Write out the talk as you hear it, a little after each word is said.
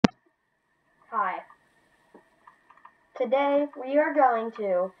Hi. Today we are going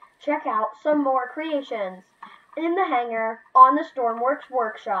to check out some more creations in the hangar on the Stormworks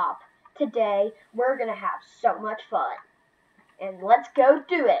workshop. Today we're going to have so much fun. And let's go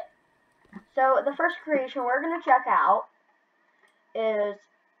do it. So the first creation we're going to check out is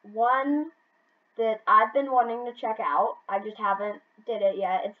one that I've been wanting to check out. I just haven't did it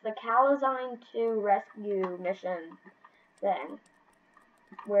yet. It's the Calazine 2 rescue mission thing,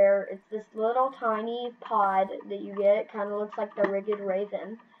 where it's this little tiny pod that you get. It kind of looks like the Rigged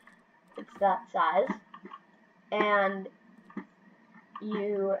Raven. It's that size. And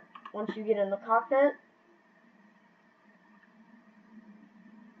once you get in the cockpit,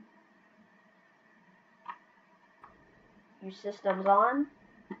 you systems on.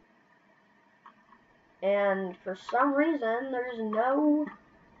 And for some reason,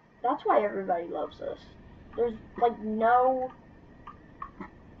 that's why everybody loves this. There's like no...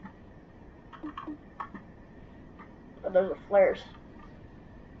 Oh, those are flares.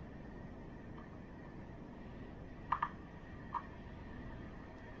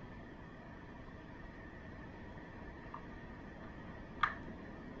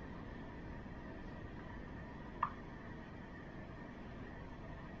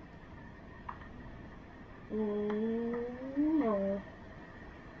 No.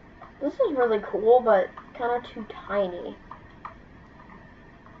 This is really cool, but kind of too tiny.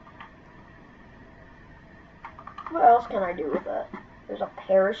 What else can I do with it? There's a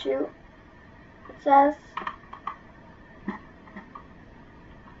parachute, it says.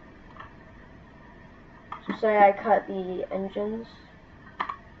 So say I cut the engines.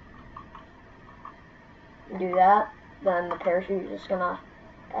 Do that, then the parachute is just gonna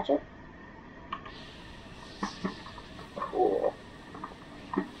catch it. Cool.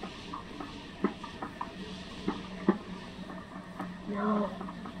 No.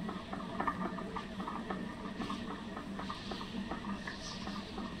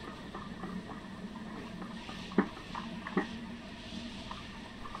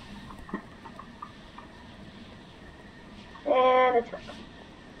 And it's gone.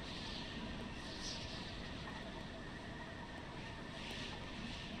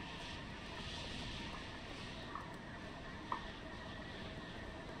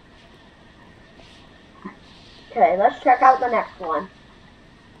 Okay, let's check out the next one.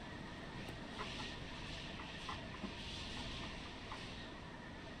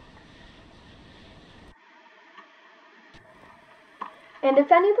 And if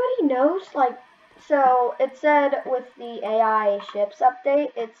anybody knows, so it said with the AI ships update,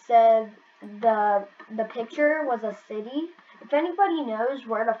 it said the picture was a city. If anybody knows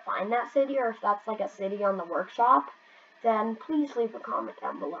where to find that city, or if that's like a city on the workshop, then please leave a comment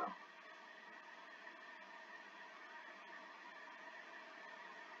down below.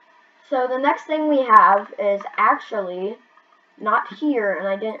 So the next thing we have is actually not here, and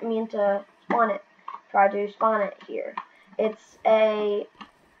I didn't mean to try to spawn it here. It's a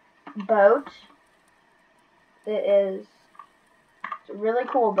boat that is a really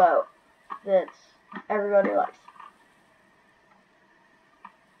cool boat that everybody likes.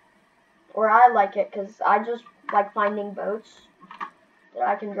 Or I like it because I just like finding boats that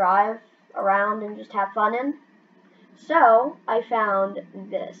I can drive around and just have fun in. So I found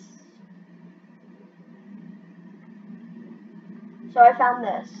this.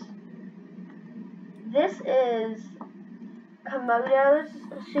 This is Komodo's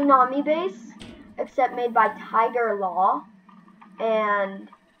Tsunami Base, except made by Tiger Law, and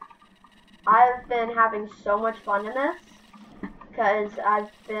I've been having so much fun in this, because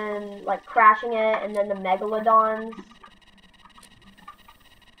I've been, like, crashing it, and then the Megalodons,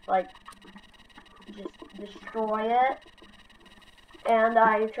 like, just destroy it, and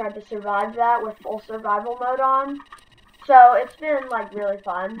I tried to survive that with full survival mode on. So it's been like really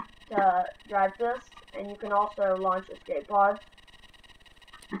fun to drive this, and you can also launch escape pods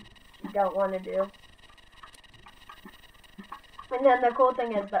if you don't want to do. And then the cool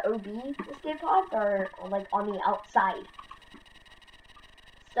thing is the OB escape pods are like on the outside.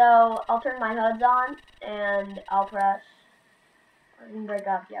 So I'll turn my HUDs on and I'll press brake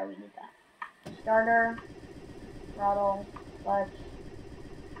off. Yeah, we need that. Starter, throttle, clutch,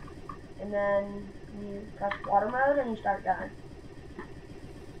 and then you press water mode and you start going.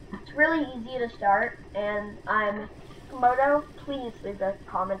 It's really easy to start, and I'm Komodo. Please leave a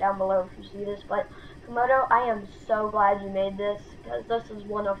comment down below if you see this, but Komodo, I am so glad you made this, because this is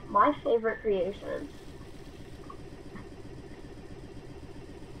one of my favorite creations.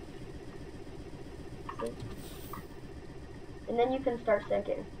 See? And then you can start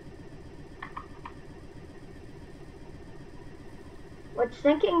sinking. which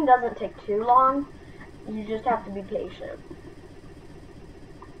sinking doesn't take too long. You just have to be patient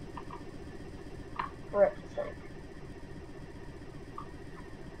for it to sink.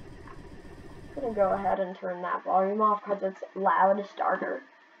 I'm gonna go ahead and turn that volume off because it's loud as starter.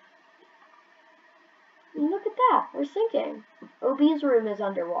 And look at that, we're sinking. OB's room is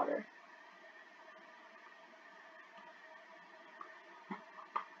underwater.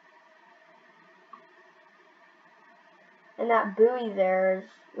 And that buoy there is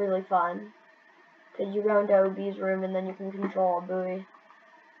really fun, because you go into OB's room and then you can control a buoy.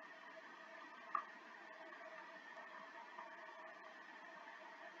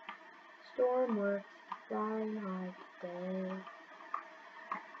 Storm works flying high today.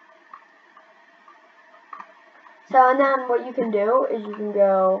 So, and then what you can do is you can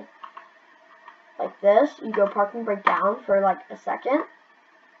go like this. You go parking brake down for like a second,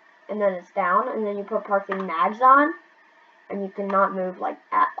 and then it's down, and then you put parking mags on, and you cannot move like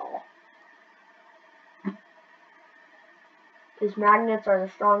at all. These magnets are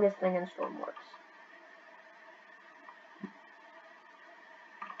the strongest thing in Stormworks.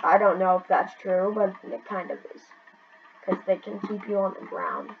 I don't know if that's true, but it kind of is, because they can keep you on the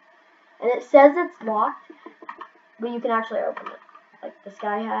ground. And it says it's locked, but you can actually open it. Like the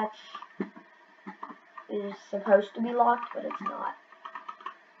sky hatch is supposed to be locked, but it's not.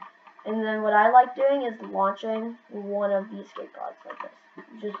 And then what I like doing is launching one of the escape pods like this.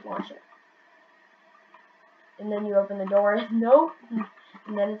 You just launch it. And then you open the door, nope,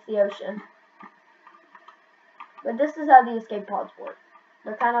 and then it's the ocean. But this is how the escape pods work.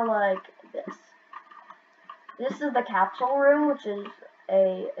 They're kind of like this. This is the capsule room, which is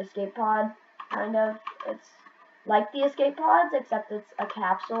a escape pod, kind of. It's like the escape pods, except it's a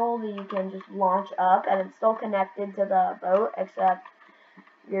capsule that you can just launch up, and it's still connected to the boat, except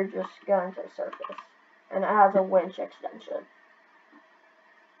you're just going to the surface. And it has a winch extension.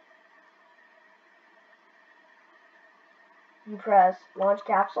 You press launch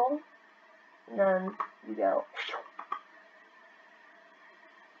capsule, and then you go.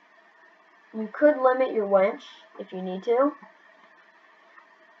 You could limit your winch if you need to,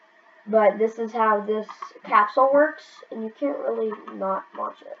 but this is how this capsule works, and you can't really not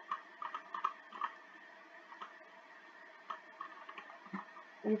launch it.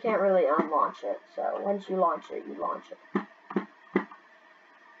 You can't really unlaunch it, so once you launch it, you launch it.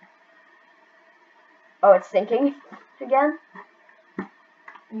 Oh, it's sinking again.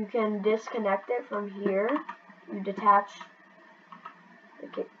 You can disconnect it from here. You detach.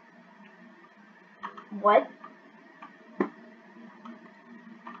 Okay. What?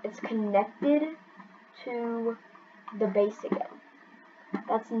 It's connected to the base again.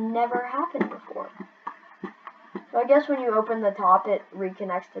 That's never happened before. So I guess when you open the top, it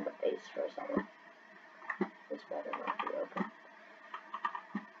reconnects to the base for a second. It's better not to be open.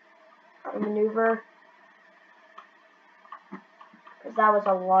 Gotta maneuver. Because that was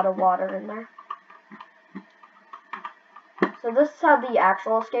a lot of water in there. So this is how the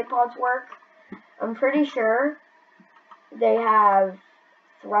actual escape pods work. I'm pretty sure they have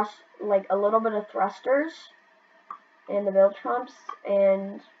like a little bit of thrusters and the bilge pumps,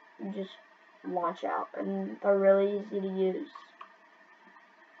 and you just launch out, and they're really easy to use.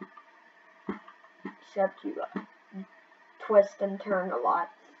 Except you twist and turn a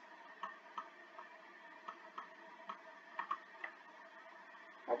lot.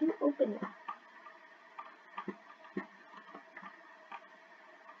 How do you open that?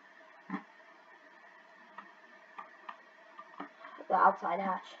 The outside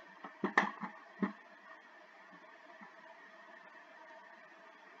hatch.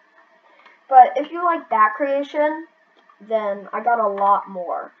 But if you like that creation, then I got a lot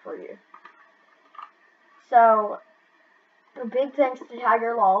more for you. So, a big thanks to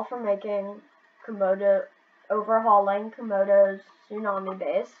Tiger Law for making overhauling Komodo's tsunami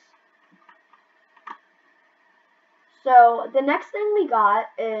base. So, the next thing we got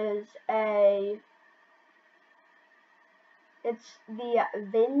is it's the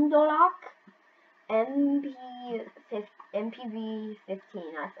Vindolak MPV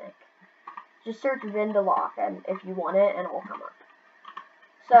 15, I think. Just search Vindolak and if you want it, and it'll come up.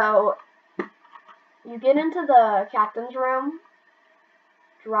 So, you get into the captain's room,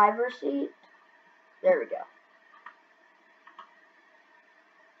 driver's seat. There we go.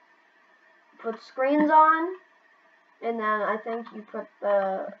 Put screens on, and then I think you put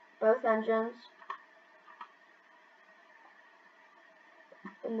both engines,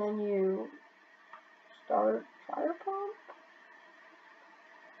 and then you start fire pump.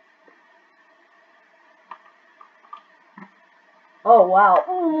 Oh wow!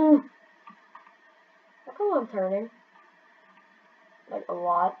 Ooh. Look how I'm turning. like a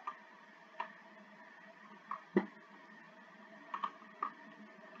lot.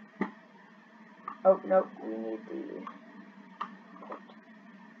 Oh, nope, we need the port.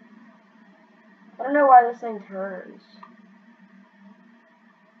 I don't know why this thing turns.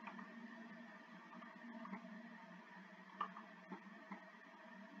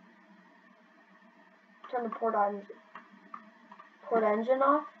 Turn the port on. Port engine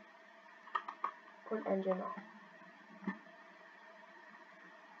off. Port engine off.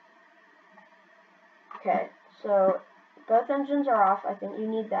 Okay, so both engines are off. I think you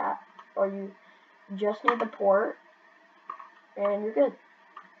need that, or you just need the port, and you're good.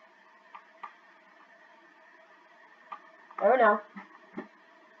 Oh no.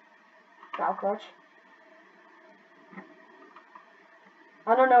 Cow clutch.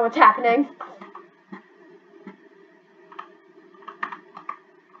 I don't know what's happening.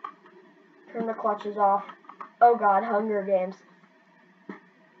 Turn the clutches off. Oh god, Hunger Games.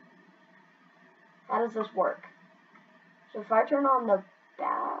 How does this work? So if I turn on the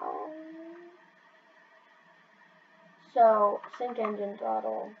bow... So, sync engine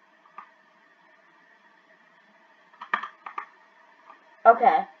throttle.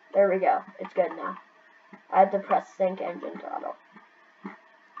 Okay, there we go. It's good now. I had to press sync engine throttle.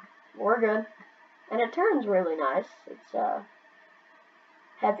 We're good. And it turns really nice. It's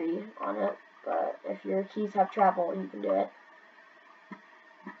heavy on it, but if your keys have travel, you can do it.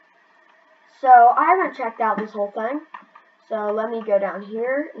 So I haven't checked out this whole thing. So let me go down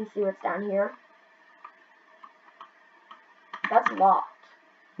here and see what's down here. That's locked.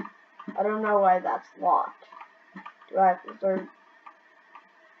 I don't know why that's locked. Do I have to start?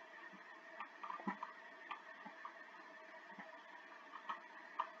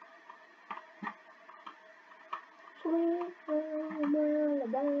 Sweet home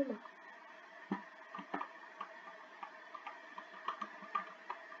Alabama.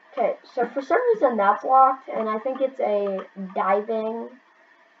 Okay, so for some reason that's locked, and I think it's a diving.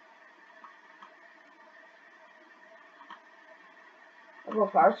 A little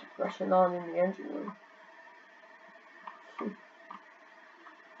fire suppression on in the engine room. Does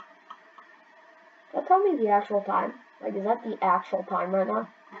that tell me the actual time? Like, is that the actual time right now?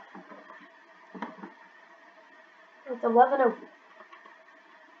 It's 11:04.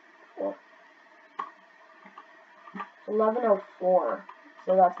 It's 11:04,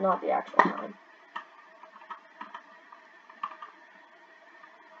 so that's not the actual time.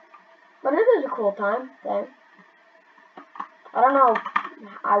 But it is a cool time thing. I don't know.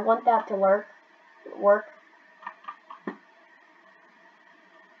 I want that to work.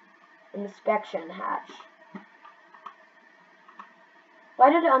 Inspection hatch. Why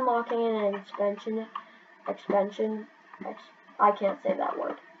did unlocking an I can't say that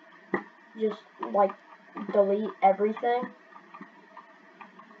word. Just like delete everything.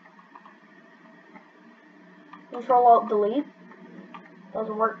 Control Alt Delete.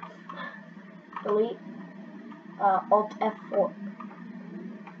 Doesn't work. Delete. Alt F4.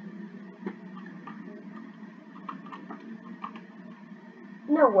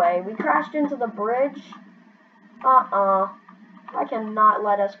 No way. We crashed into the bridge. I cannot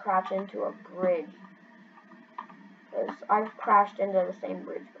let us crash into a bridge. Because I've crashed into the same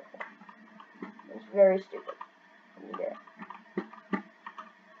bridge before. It's very stupid.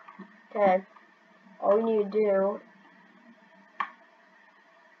 Okay. All we need to do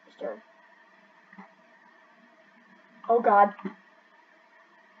is turn. Oh god.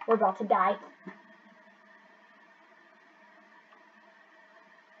 We're about to die.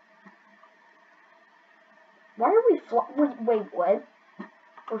 Why are we wait, what?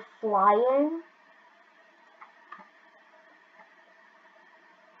 We're flying?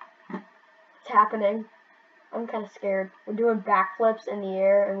 What's happening? I'm kind of scared. We're doing backflips in the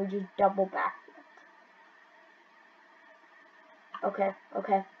air and we just double backflipped. Okay.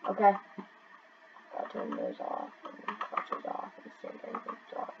 Gotta turn those off and clutches off and sync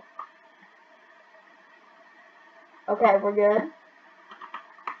engines off. Okay, we're good.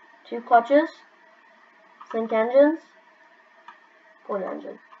 2 clutches. Sync engines. Port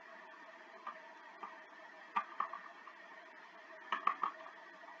engine.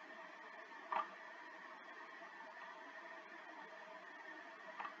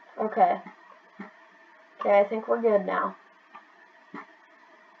 Okay, I think we're good now.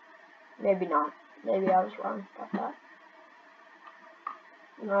 Maybe not. Maybe I was wrong about that.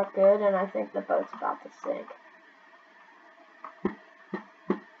 Not good, and I think the boat's about to sink.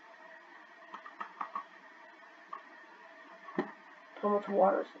 How much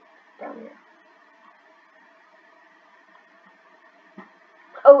water's down here?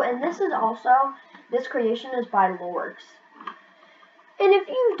 Oh, and this creation is by Lords. And if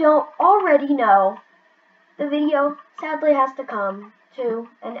you don't already know, the video sadly has to come to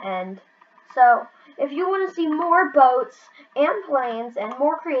an end. So, if you want to see more boats and planes and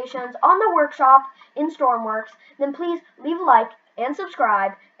more creations on the workshop in Stormworks, then please leave a like and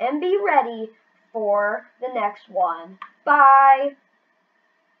subscribe and be ready for the next one. Bye!